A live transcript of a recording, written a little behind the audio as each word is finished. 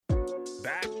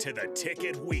to The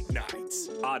Ticket weeknights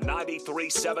on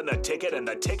 93.7 The Ticket and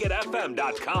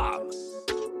theticketfm.com.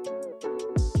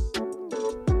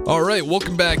 All right,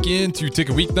 welcome back into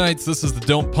Ticket Weeknights. This is the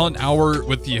Don't Punt Hour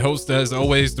with the host, as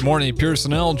always, De'Mornay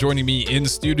Pearsonell, joining me in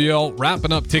studio,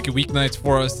 wrapping up Ticket Weeknights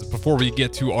for us before we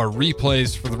get to our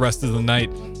replays for the rest of the night.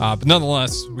 But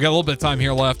nonetheless, we got a little bit of time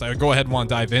here left. I go ahead and want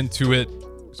to dive into it.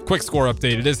 Quick score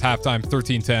update. It is halftime,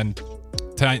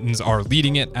 13-10. Titans are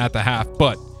leading it at the half,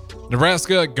 but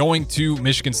Nebraska going to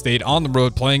Michigan State on the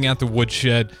road, playing at the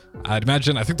Woodshed. I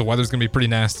think the weather's going to be pretty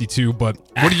nasty too, but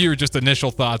what are your just initial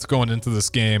thoughts going into this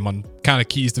game on kind of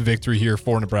keys to victory here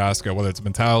for Nebraska, whether it's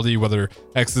mentality, whether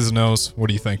X's and O's? What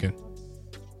are you thinking?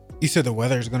 You said the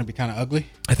weather is going to be kind of ugly?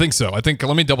 I think so. Let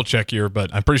me double check here,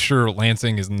 but I'm pretty sure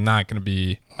Lansing is not going to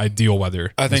be ideal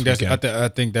weather. I think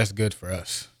that's good for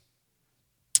us.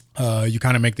 You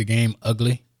kind of make the game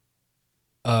ugly.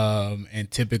 And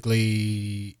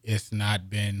typically it's not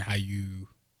been how you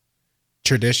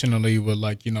traditionally would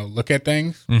look at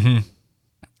things.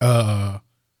 Mm-hmm.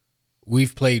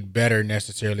 We've played better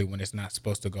necessarily when it's not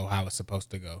supposed to go how it's supposed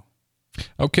to go.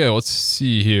 Okay, let's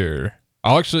see here.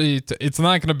 It's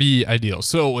not going to be ideal.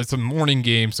 So it's a morning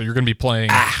game, so you're going to be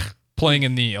playing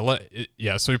in the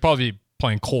so you're probably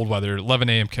playing cold weather, 11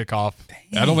 a.m. kickoff.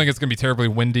 Dang. I don't think it's going to be terribly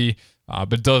windy.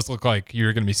 But it does look like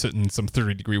you're going to be sitting in some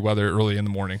 30-degree weather early in the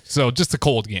morning. So just a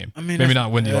cold game. I mean, maybe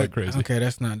not windy like crazy. Okay,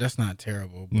 that's not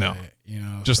terrible. But, no,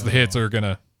 just the hits are going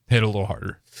to hit a little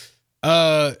harder.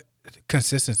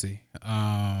 Consistency.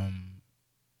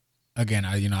 Again,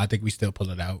 I think we still pull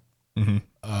it out. Mm-hmm.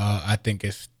 I think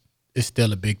it's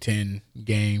still a Big Ten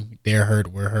game. They're hurt,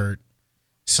 we're hurt.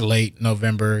 Slate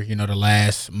November. The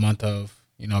last month of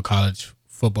college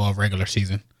football regular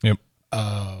season. Yep.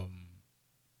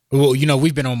 Well,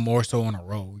 we've been more so on a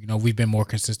roll. We've been more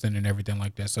consistent and everything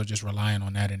like that. So just relying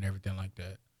on that and everything like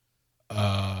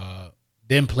that.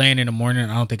 Them playing in the morning,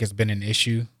 I don't think it's been an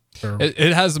issue.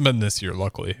 It hasn't been this year,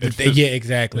 luckily. Yeah,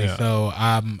 exactly. Yeah. So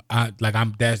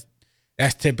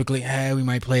that's typically we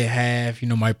might play at half.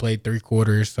 Might play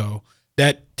 3/4. So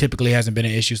that typically hasn't been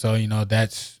an issue. So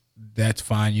that's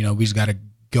fine. We just got to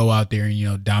go out there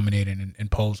and dominate and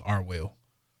impose our will.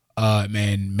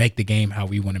 Man, make the game how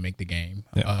we want to make the game.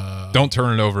 Yeah. Don't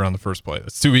turn it over on the first play.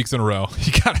 That's 2 weeks in a row.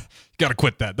 You gotta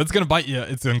quit that. That's gonna bite you.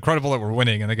 It's incredible that we're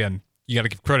winning. And again, you got to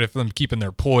give credit for them keeping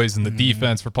their poise and the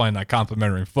defense for playing that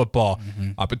complementary football.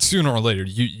 Mm-hmm. But sooner or later,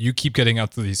 you keep getting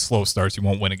out to these slow starts, you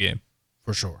won't win a game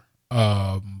for sure.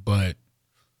 But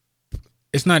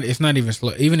it's not even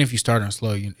slow. Even if you start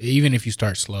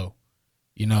slow,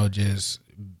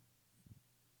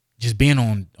 just being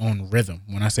on rhythm.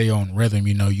 When I say on rhythm,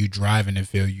 you driving the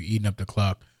field, you eating up the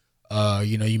clock.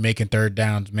 You making third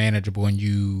downs manageable, and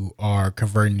you are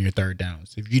converting your third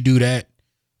downs. If you do that,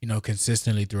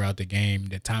 consistently throughout the game,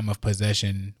 the time of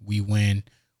possession, we win.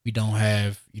 We don't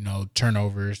have,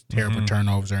 turnovers, terrible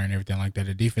turnovers or everything like that.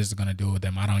 The defense is going to do it with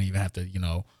them. I don't even have to,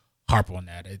 harp on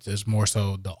that. It's just more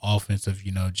so the offensive,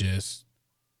 just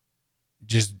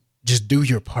do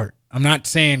your part. I'm not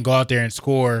saying go out there and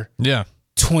score. Yeah.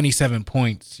 27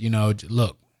 points,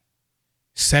 look,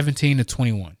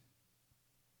 17-21.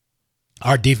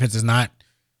 Our defense is not,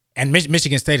 and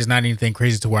Michigan State is not anything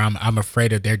crazy to where I'm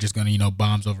afraid that they're just going to,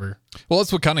 bombs over. Well,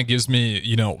 that's what kind of gives me,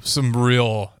 some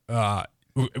real,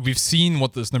 we've seen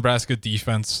what this Nebraska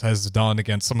defense has done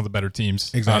against some of the better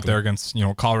teams out there against,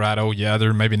 Colorado. Yeah,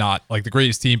 they're maybe not like the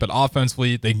greatest team, but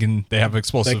offensively they have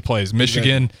explosive plays.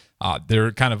 Michigan,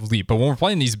 they're kind of elite. But when we're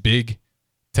playing these Big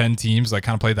 10 teams that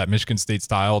kind of play that Michigan State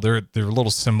style, they're a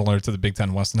little similar to the Big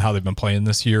Ten West and how they've been playing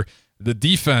this year. The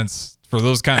defense for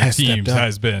those kind of teams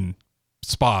has been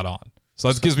spot on. So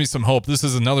that gives me some hope. This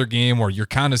is another game where you're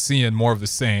kind of seeing more of the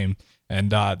same,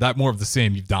 and that more of the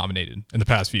same you've dominated in the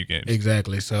past few games.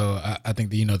 Exactly. So I think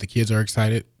that, the kids are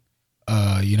excited.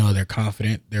 They're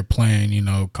confident. They're playing,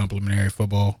 complementary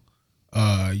football.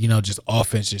 Just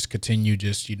offense, just continue,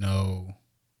 just,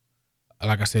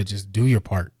 like I said, just do your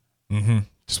part. Mm-hmm.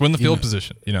 Just win the field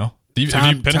position, If you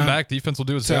pin them back, defense will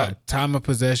do its job. Time of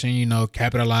possession,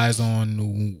 capitalize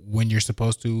on when you're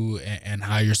supposed to and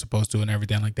how you're supposed to and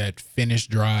everything like that. Finish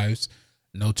drives,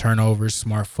 no turnovers,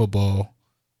 smart football,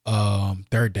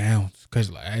 third downs.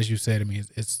 Because as you said,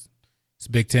 it's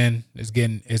Big Ten.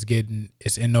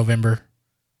 It's in November.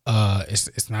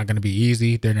 It's not going to be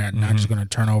easy. They're not just going to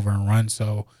turn over and run.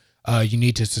 So you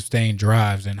need to sustain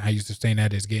drives, and how you sustain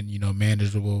that is getting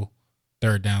manageable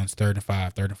third downs, 3rd and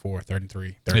 5, 3rd and 4, 3rd and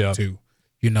 3, 3rd and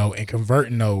 2, and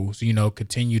converting those,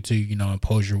 continue to,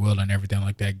 impose your will and everything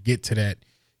like that. Get to that,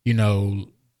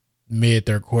 mid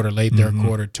third quarter, late third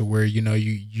quarter, to where,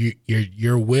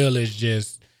 your will is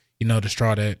just, the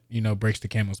straw that, breaks the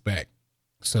camel's back.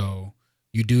 So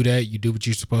you do that, you do what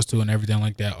you're supposed to and everything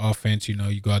like that. Offense,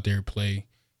 you go out there, play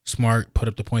smart, put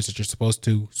up the points that you're supposed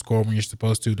to, score when you're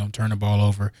supposed to, don't turn the ball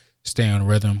over, stay on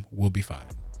rhythm, we'll be fine.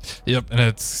 Yep, and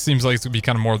it seems like it's going to be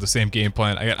kind of more of the same game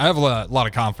plan. I have a lot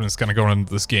of confidence kind of going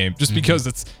into this game just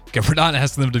because we're not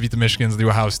asking them to beat the Michigans and the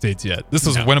Ohio States yet. This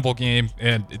is a winnable game,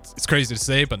 and it's crazy to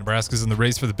say, but Nebraska's in the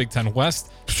race for the Big Ten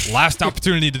West. Last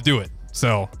opportunity to do it.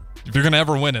 So if you're going to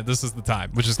ever win it, this is the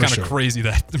time, which is kind of crazy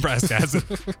that Nebraska hasn't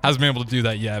been able to do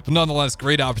that yet. But nonetheless,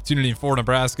 great opportunity for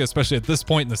Nebraska, especially at this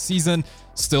point in the season.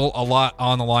 Still a lot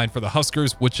on the line for the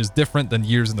Huskers, which is different than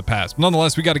years in the past. But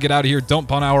nonetheless, we got to get out of here. Don't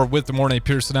Punt Hour with De'Mornay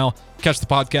Pierson-El. Catch the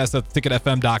podcast at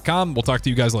theticketfm.com. We'll talk to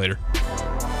you guys later.